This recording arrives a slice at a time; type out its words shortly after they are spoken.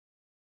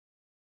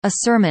A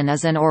sermon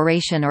is an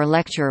oration or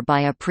lecture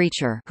by a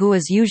preacher who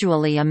is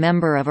usually a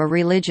member of a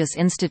religious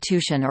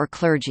institution or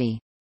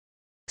clergy.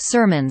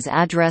 Sermons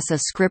address a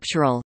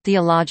scriptural,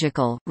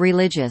 theological,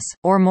 religious,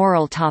 or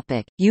moral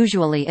topic,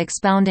 usually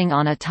expounding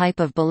on a type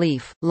of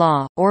belief,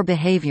 law, or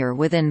behavior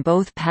within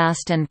both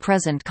past and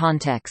present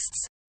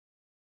contexts.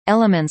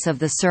 Elements of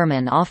the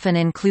sermon often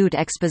include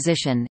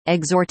exposition,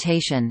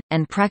 exhortation,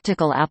 and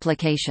practical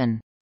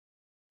application.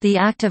 The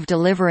act of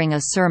delivering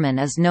a sermon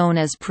is known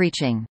as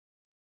preaching.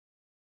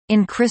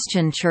 In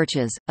Christian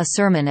churches, a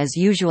sermon is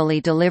usually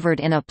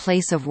delivered in a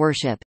place of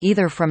worship,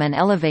 either from an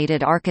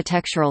elevated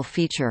architectural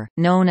feature,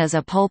 known as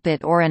a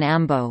pulpit or an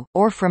ambo,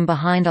 or from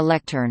behind a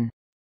lectern.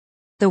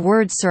 The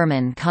word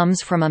sermon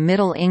comes from a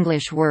Middle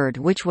English word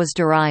which was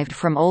derived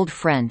from Old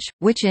French,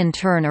 which in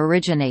turn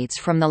originates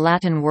from the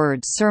Latin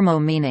word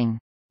sermo meaning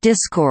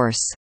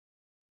discourse.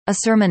 A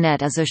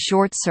sermonette is a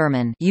short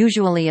sermon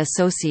usually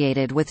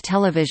associated with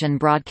television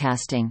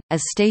broadcasting,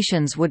 as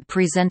stations would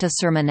present a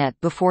sermonette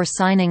before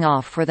signing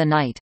off for the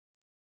night.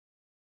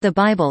 The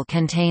Bible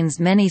contains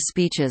many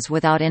speeches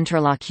without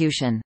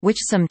interlocution, which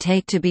some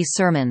take to be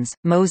sermons.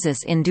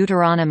 Moses in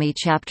Deuteronomy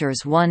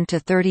chapters 1 to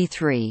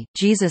 33,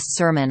 Jesus'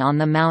 Sermon on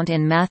the Mount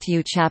in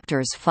Matthew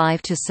chapters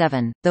 5 to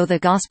 7. Though the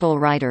Gospel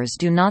writers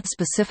do not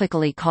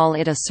specifically call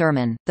it a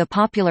sermon, the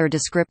popular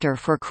descriptor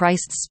for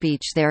Christ's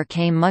speech there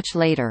came much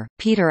later.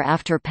 Peter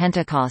after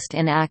Pentecost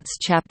in Acts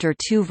chapter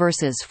 2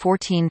 verses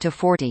 14 to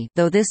 40.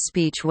 Though this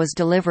speech was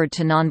delivered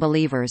to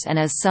non-believers and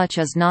as such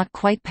is not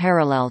quite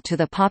parallel to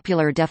the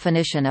popular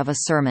definition of a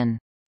sermon.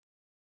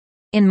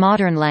 In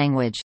modern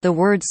language, the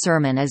word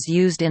sermon is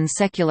used in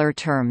secular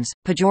terms,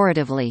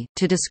 pejoratively,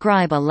 to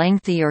describe a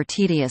lengthy or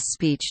tedious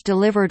speech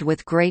delivered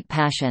with great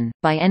passion,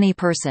 by any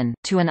person,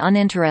 to an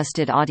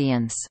uninterested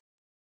audience.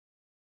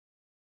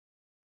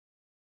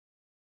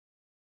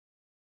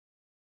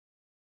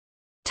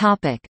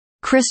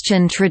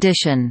 Christian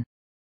tradition.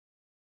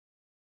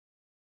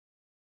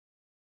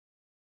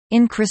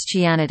 In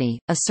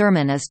Christianity, a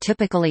sermon is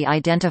typically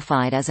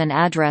identified as an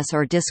address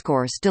or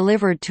discourse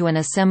delivered to an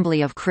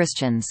assembly of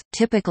Christians,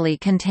 typically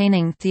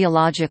containing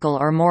theological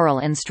or moral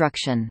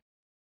instruction.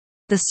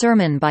 The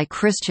sermon by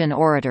Christian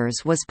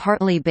orators was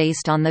partly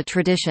based on the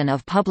tradition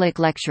of public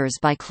lectures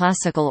by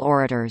classical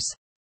orators.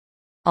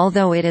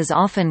 Although it is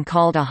often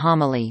called a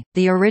homily,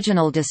 the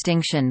original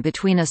distinction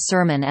between a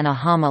sermon and a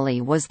homily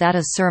was that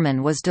a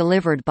sermon was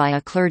delivered by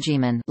a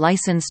clergyman,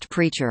 licensed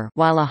preacher,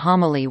 while a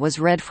homily was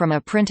read from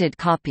a printed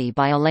copy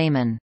by a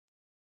layman.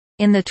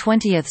 In the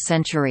 20th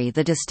century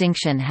the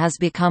distinction has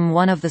become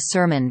one of the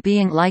sermon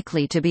being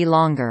likely to be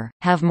longer,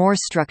 have more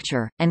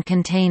structure, and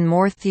contain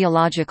more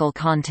theological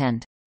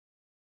content.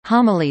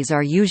 Homilies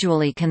are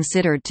usually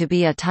considered to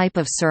be a type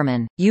of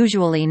sermon,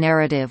 usually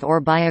narrative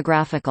or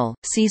biographical.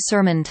 See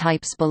sermon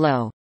types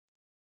below.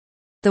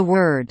 The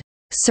word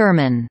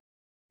sermon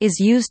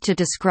is used to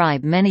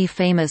describe many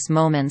famous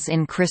moments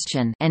in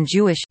Christian and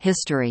Jewish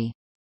history.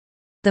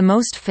 The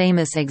most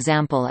famous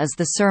example is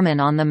the Sermon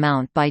on the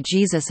Mount by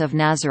Jesus of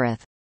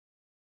Nazareth.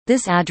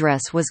 This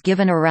address was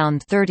given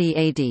around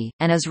 30 AD,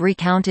 and is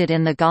recounted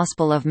in the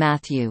Gospel of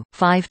Matthew,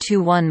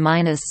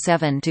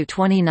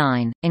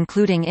 5:1–7–29,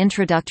 including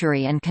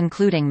introductory and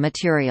concluding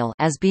material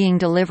as being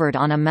delivered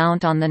on a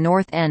mount on the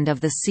north end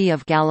of the Sea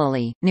of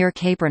Galilee, near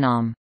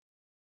Capernaum.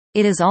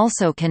 It is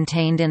also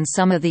contained in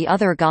some of the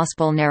other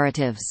Gospel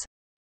narratives.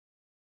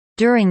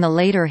 During the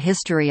later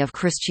history of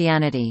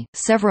Christianity,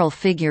 several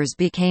figures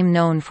became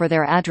known for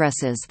their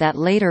addresses that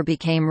later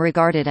became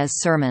regarded as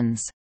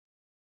sermons.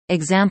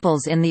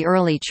 Examples in the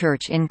early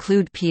church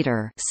include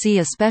Peter, see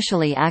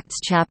especially Acts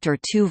chapter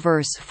 2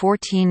 verse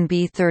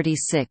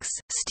 14b-36,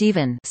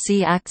 Stephen,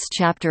 see Acts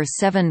chapter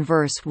 7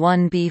 verse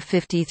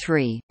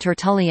 1b-53,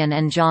 Tertullian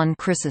and John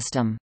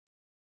Chrysostom.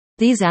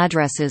 These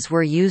addresses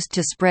were used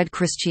to spread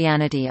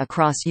Christianity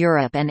across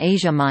Europe and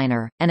Asia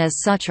Minor, and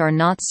as such are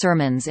not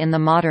sermons in the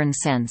modern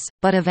sense,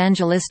 but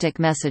evangelistic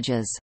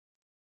messages.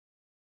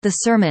 The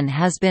sermon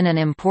has been an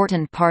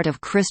important part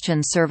of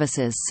Christian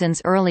services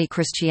since early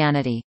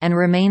Christianity, and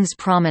remains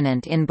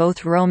prominent in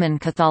both Roman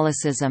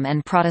Catholicism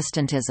and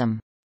Protestantism.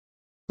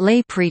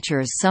 Lay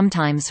preachers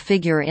sometimes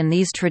figure in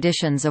these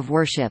traditions of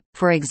worship,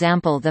 for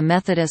example the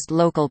Methodist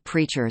local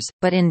preachers,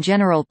 but in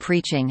general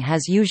preaching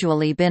has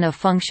usually been a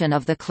function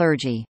of the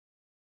clergy.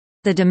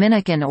 The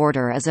Dominican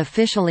order is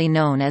officially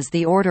known as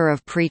the Order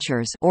of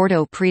Preachers,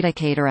 Ordo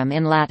Predicatorum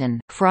in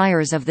Latin.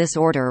 Friars of this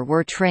order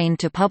were trained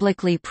to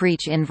publicly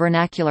preach in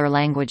vernacular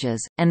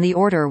languages, and the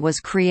order was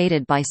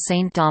created by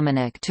Saint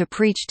Dominic to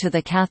preach to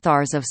the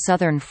Cathars of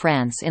southern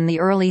France in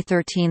the early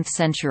 13th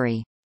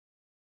century.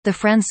 The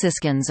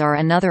Franciscans are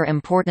another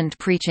important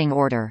preaching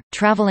order.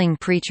 Traveling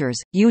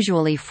preachers,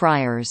 usually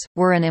friars,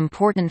 were an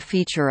important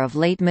feature of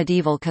late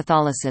medieval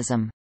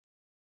Catholicism.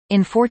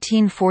 In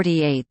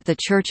 1448, the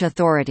church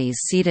authorities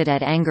seated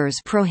at Angers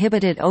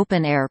prohibited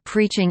open-air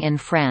preaching in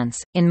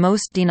France. In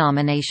most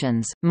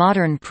denominations,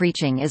 modern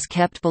preaching is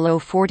kept below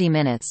 40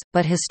 minutes,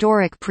 but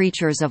historic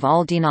preachers of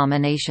all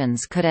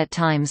denominations could at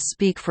times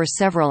speak for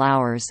several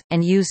hours,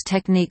 and use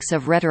techniques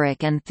of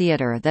rhetoric and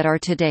theatre that are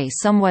today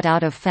somewhat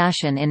out of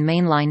fashion in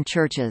mainline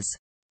churches.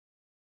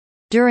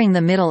 During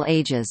the Middle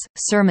Ages,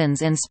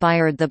 sermons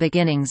inspired the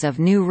beginnings of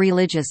new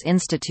religious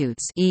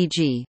institutes,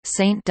 e.g.,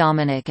 Saint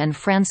Dominic and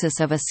Francis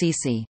of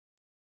Assisi.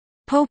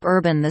 Pope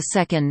Urban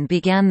II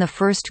began the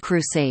First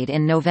Crusade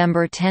in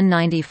November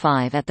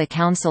 1095 at the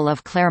Council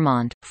of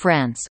Clermont,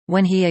 France,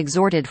 when he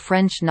exhorted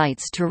French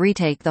knights to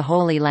retake the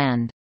Holy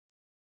Land.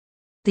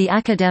 The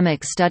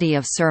academic study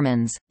of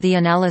sermons, the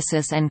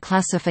analysis and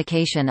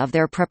classification of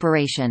their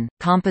preparation,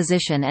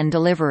 composition and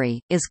delivery,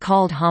 is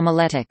called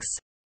homiletics.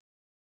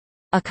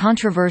 A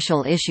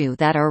controversial issue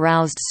that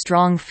aroused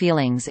strong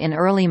feelings in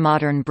early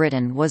modern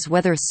Britain was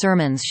whether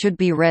sermons should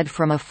be read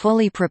from a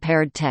fully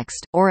prepared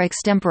text, or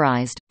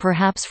extemporized,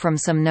 perhaps from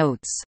some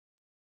notes.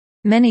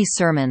 Many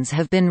sermons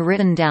have been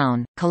written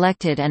down,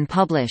 collected and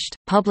published.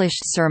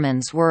 Published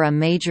sermons were a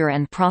major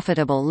and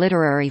profitable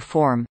literary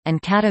form,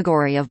 and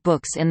category of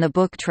books in the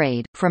book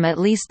trade, from at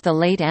least the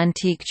late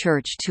antique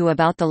church to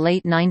about the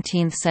late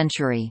 19th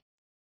century.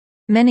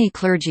 Many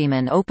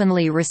clergymen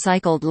openly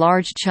recycled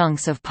large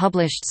chunks of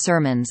published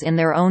sermons in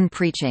their own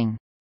preaching.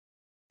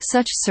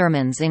 Such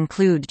sermons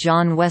include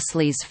John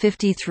Wesley's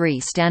 53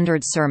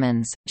 Standard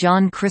Sermons,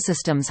 John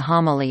Chrysostom's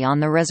Homily on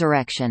the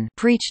Resurrection,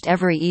 preached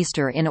every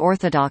Easter in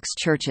Orthodox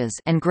churches,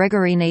 and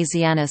Gregory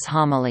Nazianzus'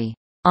 Homily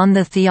on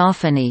the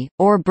Theophany,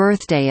 or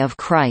Birthday of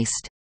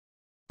Christ,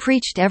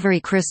 preached every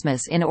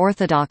Christmas in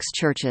Orthodox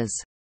churches.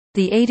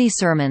 The 80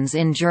 sermons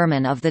in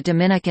German of the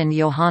Dominican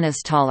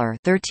Johannes Tauler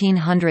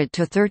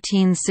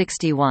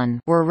 (1300–1361)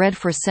 were read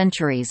for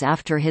centuries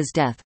after his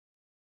death.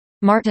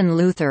 Martin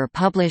Luther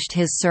published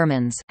his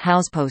sermons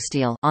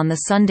Hauspostil on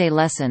the Sunday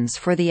lessons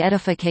for the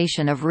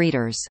edification of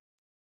readers.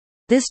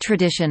 This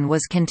tradition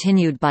was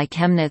continued by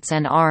Chemnitz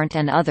and Arndt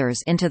and others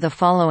into the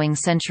following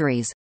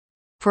centuries.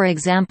 For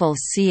example,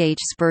 C. H.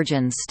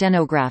 Spurgeon's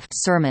stenographed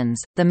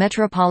sermons, the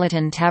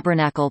Metropolitan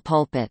Tabernacle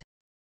pulpit.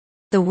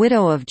 The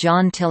widow of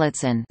John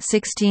Tillotson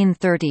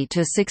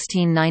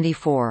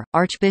 (1630–1694),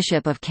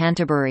 Archbishop of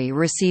Canterbury,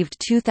 received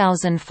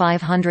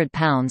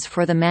 £2,500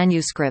 for the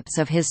manuscripts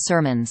of his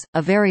sermons,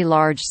 a very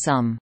large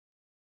sum.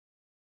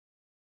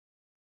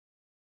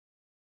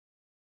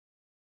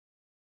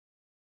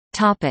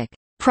 Topic: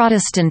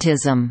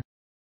 Protestantism.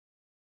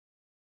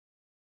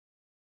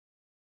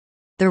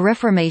 The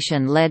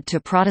Reformation led to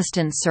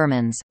Protestant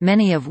sermons,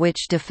 many of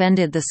which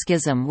defended the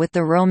schism with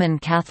the Roman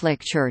Catholic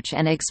Church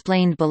and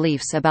explained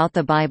beliefs about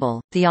the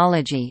Bible,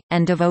 theology,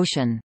 and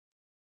devotion.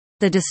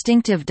 The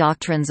distinctive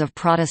doctrines of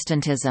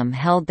Protestantism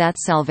held that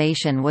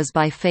salvation was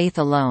by faith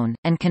alone,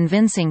 and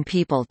convincing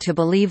people to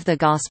believe the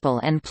gospel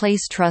and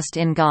place trust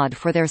in God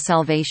for their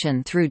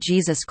salvation through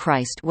Jesus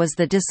Christ was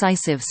the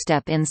decisive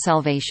step in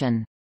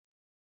salvation.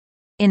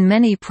 In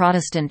many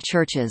Protestant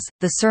churches,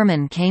 the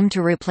sermon came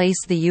to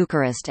replace the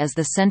Eucharist as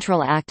the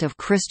central act of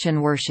Christian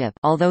worship,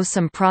 although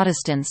some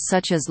Protestants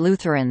such as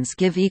Lutherans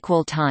give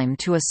equal time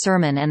to a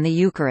sermon and the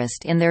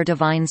Eucharist in their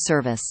divine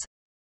service.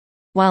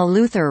 While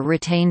Luther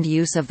retained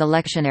use of the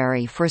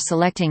lectionary for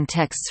selecting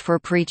texts for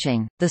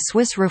preaching, the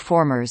Swiss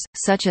reformers,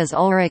 such as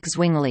Ulrich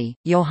Zwingli,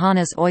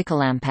 Johannes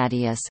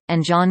Oecolampadius,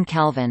 and John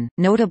Calvin,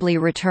 notably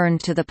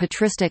returned to the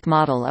patristic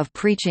model of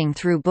preaching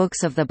through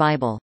books of the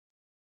Bible.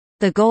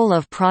 The goal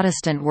of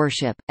Protestant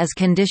worship, as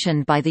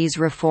conditioned by these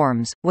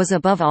reforms, was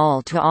above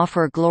all to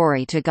offer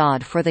glory to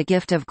God for the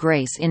gift of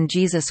grace in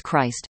Jesus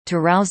Christ, to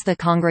rouse the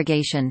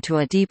congregation to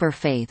a deeper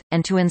faith,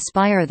 and to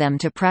inspire them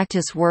to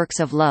practice works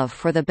of love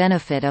for the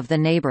benefit of the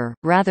neighbor,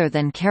 rather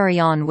than carry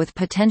on with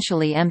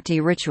potentially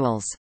empty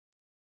rituals.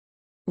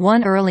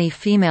 One early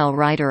female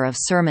writer of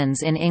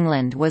sermons in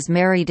England was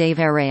Mary de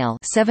Verrale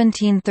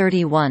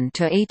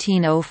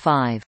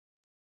 (1731–1805).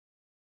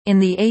 In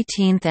the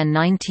 18th and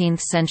 19th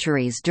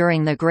centuries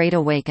during the Great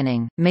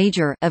Awakening,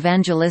 major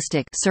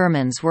evangelistic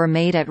sermons were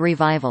made at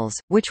revivals,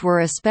 which were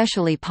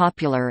especially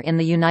popular in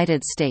the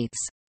United States.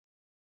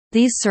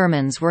 These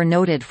sermons were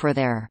noted for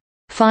their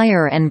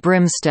 "fire and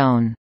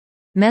brimstone"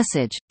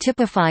 message,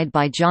 typified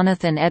by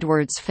Jonathan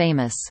Edwards'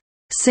 famous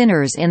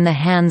 "sinners in the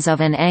hands of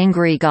an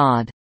angry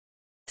God"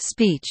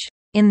 speech.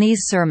 In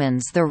these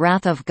sermons the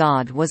wrath of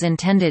God was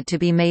intended to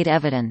be made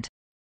evident.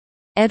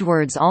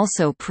 Edwards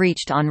also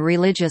preached on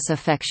religious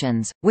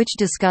affections, which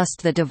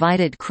discussed the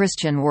divided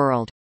Christian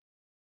world.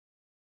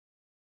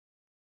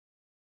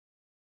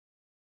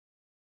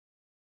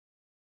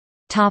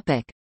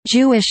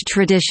 Jewish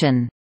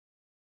tradition.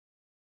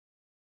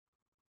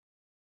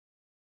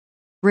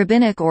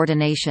 Rabbinic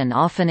ordination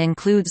often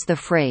includes the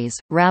phrase,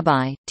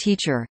 rabbi,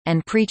 teacher,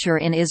 and preacher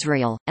in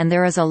Israel, and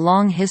there is a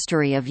long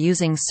history of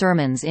using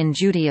sermons in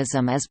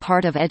Judaism as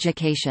part of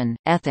education,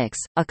 ethics,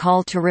 a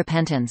call to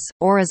repentance,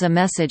 or as a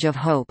message of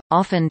hope,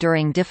 often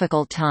during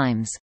difficult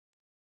times.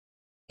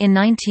 In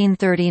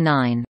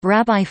 1939,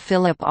 Rabbi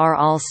Philip R.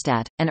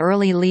 Allstadt, an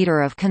early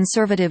leader of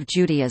conservative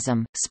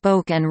Judaism,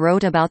 spoke and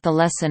wrote about the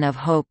lesson of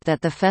hope that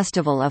the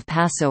festival of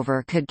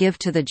Passover could give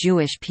to the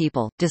Jewish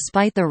people.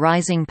 Despite the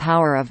rising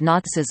power of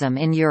Nazism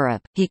in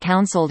Europe, he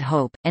counseled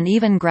hope, and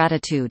even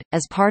gratitude,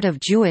 as part of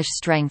Jewish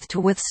strength to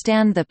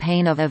withstand the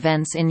pain of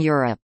events in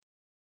Europe.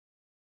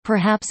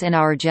 Perhaps in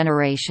our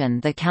generation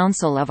the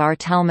counsel of our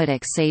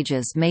Talmudic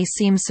sages may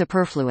seem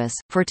superfluous,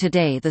 for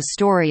today the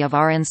story of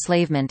our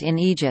enslavement in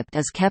Egypt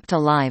is kept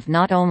alive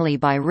not only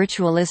by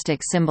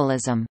ritualistic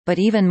symbolism, but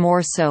even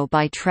more so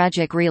by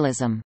tragic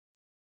realism.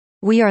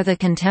 We are the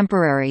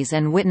contemporaries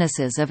and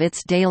witnesses of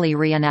its daily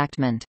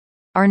reenactment.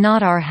 Are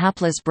not our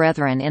hapless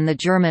brethren in the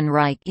German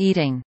Reich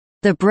eating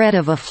the bread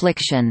of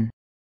affliction?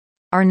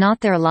 Are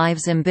not their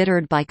lives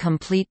embittered by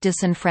complete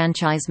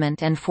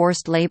disenfranchisement and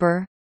forced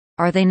labor?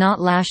 Are they not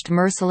lashed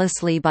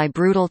mercilessly by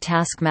brutal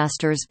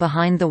taskmasters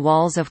behind the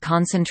walls of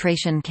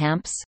concentration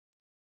camps?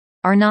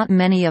 Are not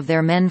many of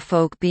their men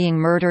folk being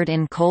murdered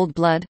in cold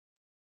blood?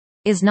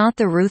 Is not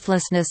the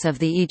ruthlessness of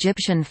the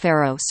Egyptian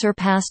pharaoh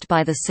surpassed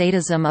by the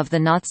sadism of the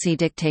Nazi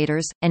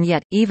dictators? And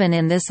yet, even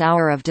in this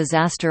hour of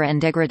disaster and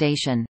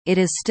degradation, it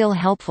is still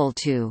helpful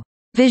to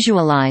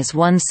visualize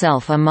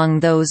oneself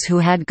among those who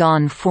had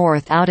gone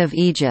forth out of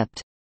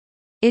Egypt.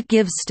 It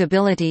gives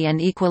stability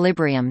and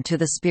equilibrium to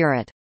the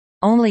spirit.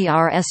 Only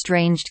our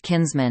estranged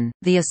kinsmen,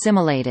 the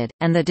assimilated,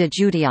 and the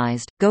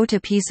de-Judaized, go to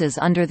pieces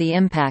under the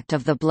impact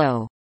of the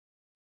blow.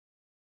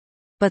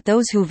 But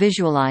those who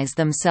visualize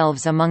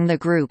themselves among the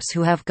groups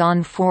who have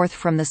gone forth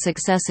from the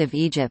successive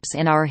Egypts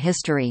in our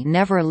history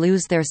never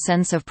lose their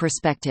sense of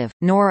perspective,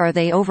 nor are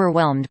they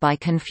overwhelmed by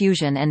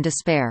confusion and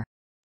despair.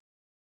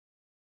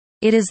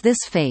 It is this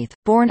faith,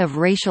 born of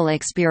racial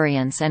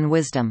experience and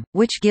wisdom,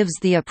 which gives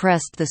the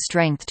oppressed the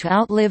strength to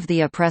outlive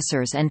the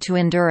oppressors and to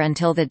endure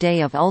until the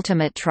day of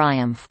ultimate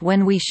triumph,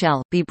 when we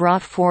shall be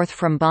brought forth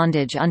from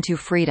bondage unto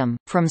freedom,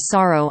 from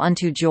sorrow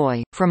unto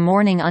joy, from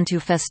mourning unto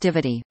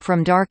festivity,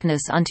 from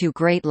darkness unto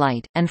great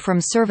light, and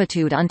from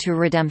servitude unto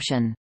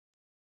redemption.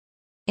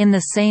 In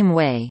the same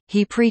way,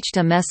 he preached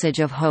a message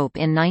of hope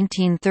in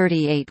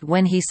 1938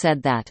 when he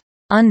said that,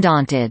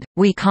 "Undaunted,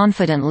 we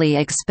confidently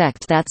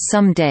expect that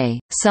someday,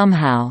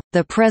 somehow,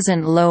 the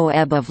present low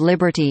ebb of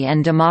liberty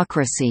and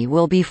democracy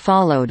will be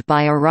followed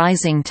by a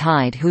rising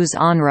tide whose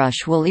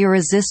onrush will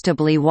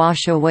irresistibly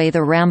wash away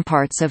the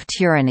ramparts of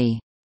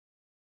tyranny."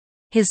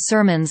 His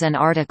sermons and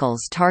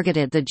articles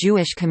targeted the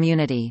Jewish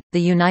community,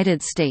 the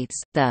United States,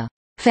 the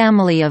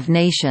family of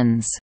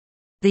nations,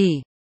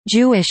 the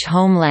Jewish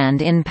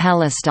homeland in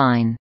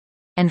Palestine,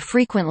 and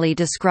frequently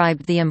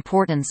described the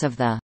importance of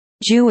the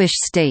Jewish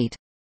state,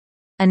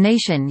 a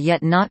nation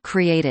yet not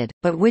created,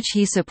 but which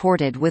he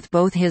supported with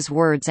both his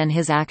words and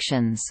his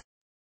actions.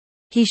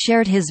 He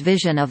shared his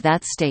vision of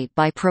that state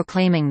by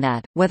proclaiming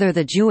that, whether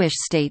the Jewish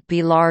state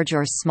be large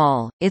or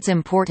small, its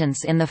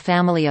importance in the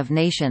family of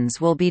nations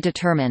will be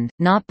determined,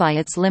 not by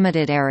its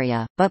limited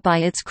area, but by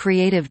its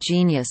creative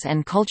genius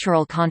and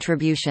cultural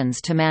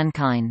contributions to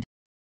mankind.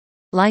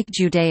 Like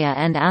Judea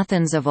and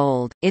Athens of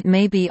old, it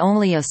may be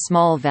only a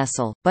small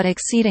vessel, but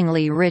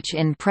exceedingly rich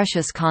in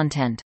precious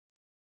content.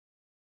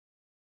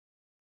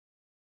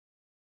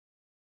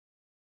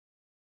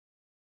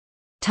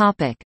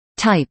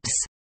 Types.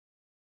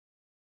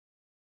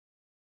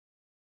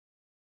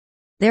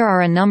 There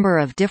are a number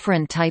of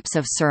different types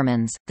of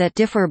sermons, that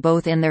differ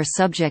both in their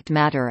subject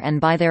matter and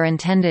by their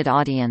intended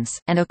audience,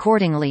 and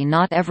accordingly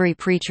not every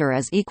preacher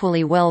is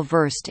equally well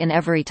versed in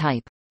every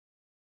type.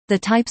 The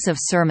types of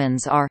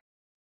sermons are: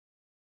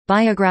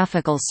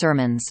 biographical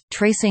sermons,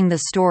 tracing the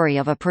story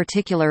of a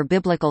particular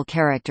biblical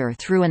character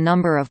through a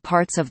number of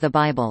parts of the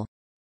Bible.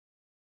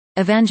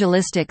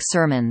 Evangelistic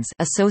sermons,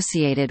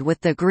 associated with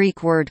the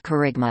Greek word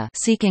kerygma,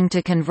 seeking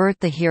to convert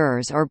the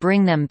hearers or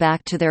bring them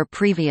back to their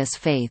previous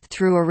faith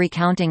through a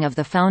recounting of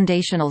the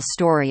foundational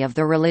story of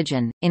the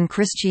religion, in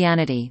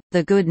Christianity,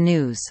 the Good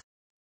News.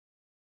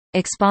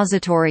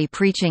 Expository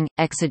preaching,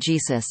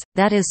 exegesis,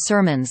 that is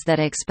sermons that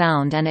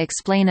expound and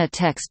explain a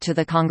text to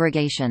the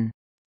congregation.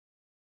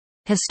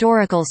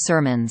 Historical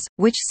sermons,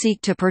 which seek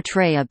to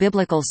portray a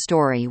biblical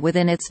story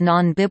within its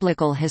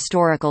non-biblical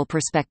historical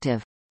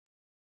perspective.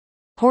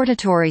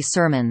 Hortatory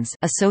sermons,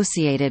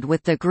 associated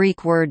with the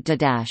Greek word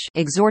didash,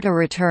 exhort a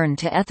return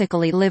to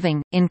ethically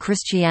living, in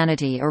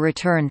Christianity a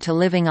return to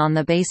living on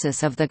the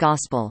basis of the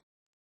gospel.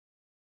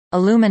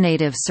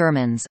 Illuminative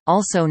sermons,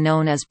 also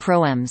known as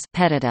proems,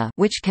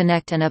 which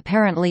connect an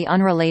apparently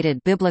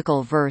unrelated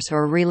biblical verse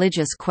or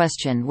religious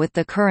question with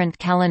the current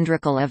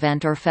calendrical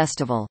event or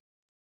festival.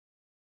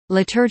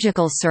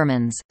 Liturgical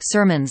sermons,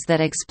 sermons that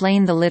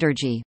explain the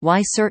liturgy,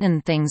 why certain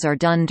things are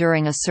done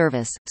during a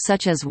service,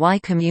 such as why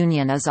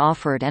communion is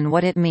offered and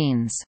what it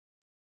means.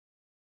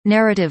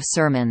 Narrative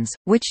sermons,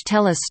 which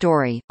tell a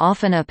story,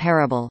 often a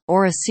parable,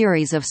 or a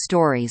series of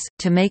stories,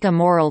 to make a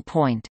moral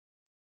point.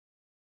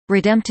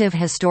 Redemptive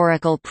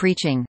historical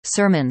preaching,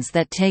 sermons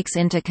that takes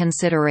into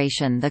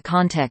consideration the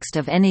context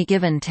of any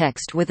given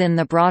text within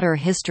the broader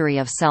history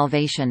of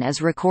salvation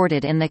as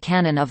recorded in the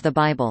canon of the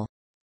Bible.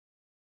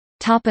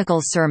 Topical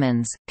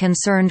sermons,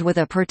 concerned with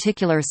a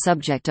particular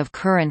subject of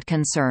current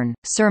concern.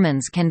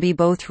 Sermons can be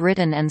both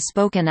written and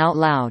spoken out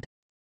loud.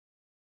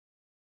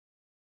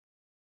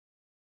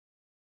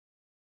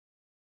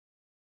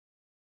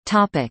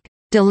 Topic: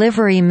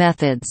 Delivery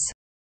methods.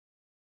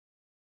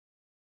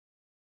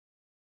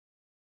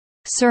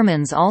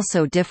 Sermons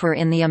also differ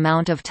in the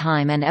amount of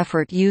time and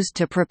effort used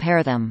to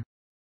prepare them.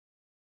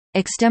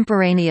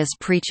 Extemporaneous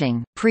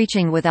preaching,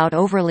 preaching without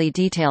overly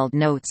detailed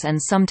notes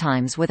and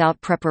sometimes without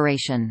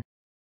preparation.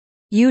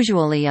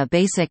 Usually a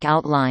basic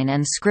outline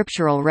and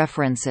scriptural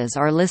references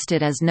are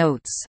listed as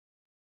notes.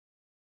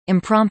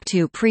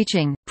 Impromptu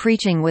preaching,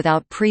 preaching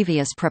without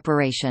previous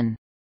preparation.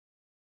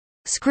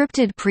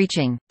 Scripted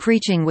preaching,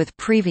 preaching with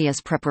previous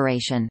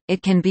preparation.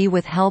 It can be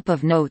with help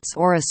of notes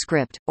or a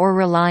script, or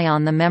rely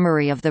on the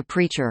memory of the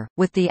preacher.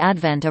 With the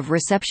advent of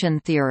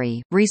reception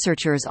theory,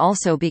 researchers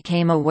also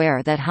became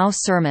aware that how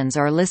sermons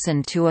are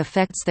listened to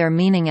affects their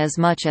meaning as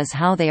much as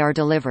how they are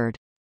delivered.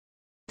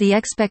 The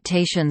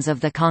expectations of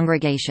the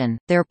congregation,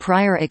 their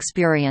prior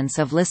experience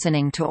of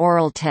listening to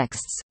oral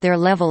texts, their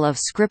level of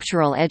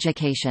scriptural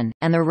education,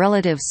 and the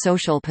relative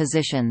social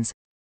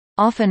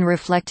positions—often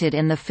reflected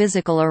in the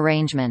physical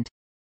arrangement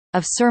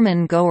of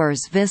sermon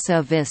goers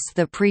vis-a-vis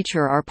the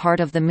preacher are part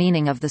of the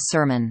meaning of the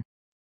sermon.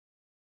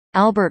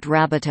 Albert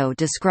Raboteau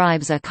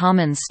describes a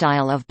common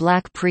style of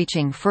black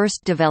preaching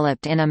first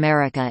developed in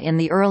America in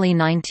the early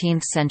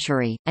 19th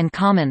century, and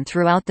common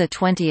throughout the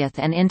 20th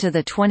and into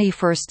the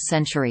 21st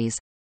centuries.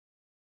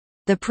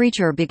 The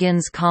preacher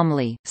begins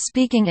calmly,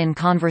 speaking in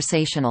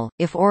conversational,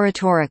 if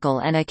oratorical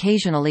and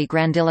occasionally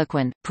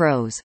grandiloquent,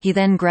 prose. He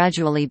then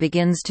gradually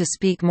begins to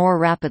speak more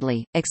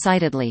rapidly,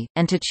 excitedly,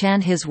 and to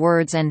chant his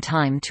words and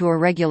time to a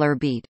regular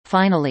beat.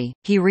 Finally,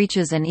 he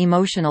reaches an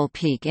emotional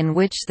peak in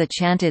which the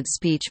chanted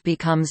speech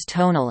becomes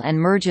tonal and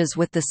merges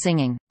with the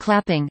singing,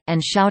 clapping,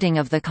 and shouting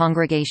of the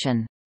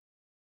congregation.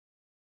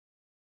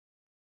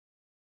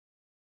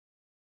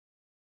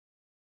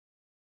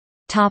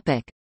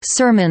 Topic: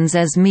 Sermons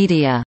as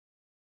media.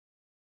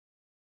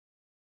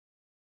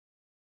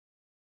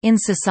 In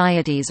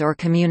societies or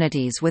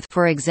communities with,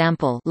 for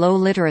example, low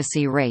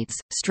literacy rates,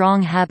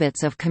 strong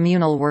habits of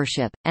communal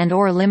worship,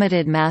 and/or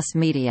limited mass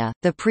media,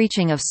 the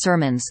preaching of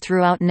sermons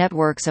throughout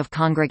networks of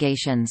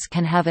congregations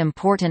can have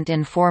important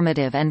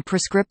informative and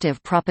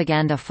prescriptive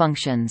propaganda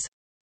functions.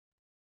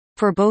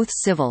 For both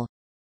civil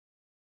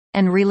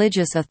and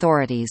religious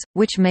authorities,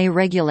 which may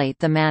regulate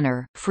the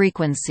manner,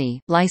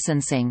 frequency,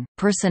 licensing,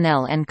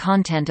 personnel and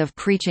content of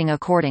preaching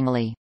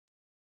accordingly.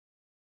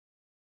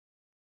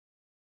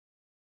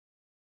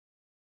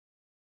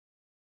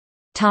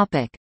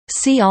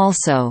 See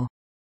also: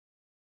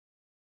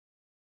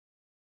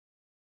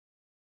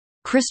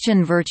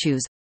 Christian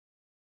virtues,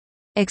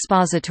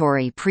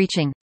 expository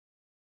preaching,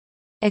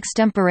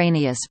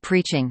 extemporaneous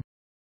preaching,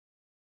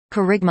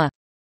 kerygma,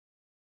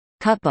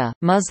 khutbah,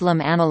 Muslim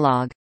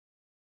analog,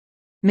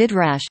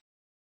 midrash,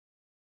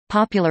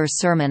 popular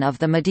sermon of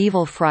the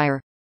medieval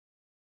friar,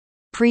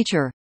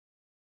 preacher,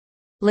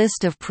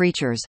 list of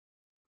preachers,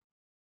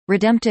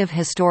 redemptive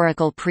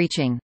historical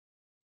preaching,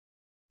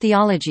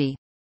 theology.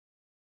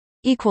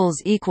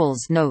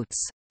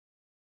 Notes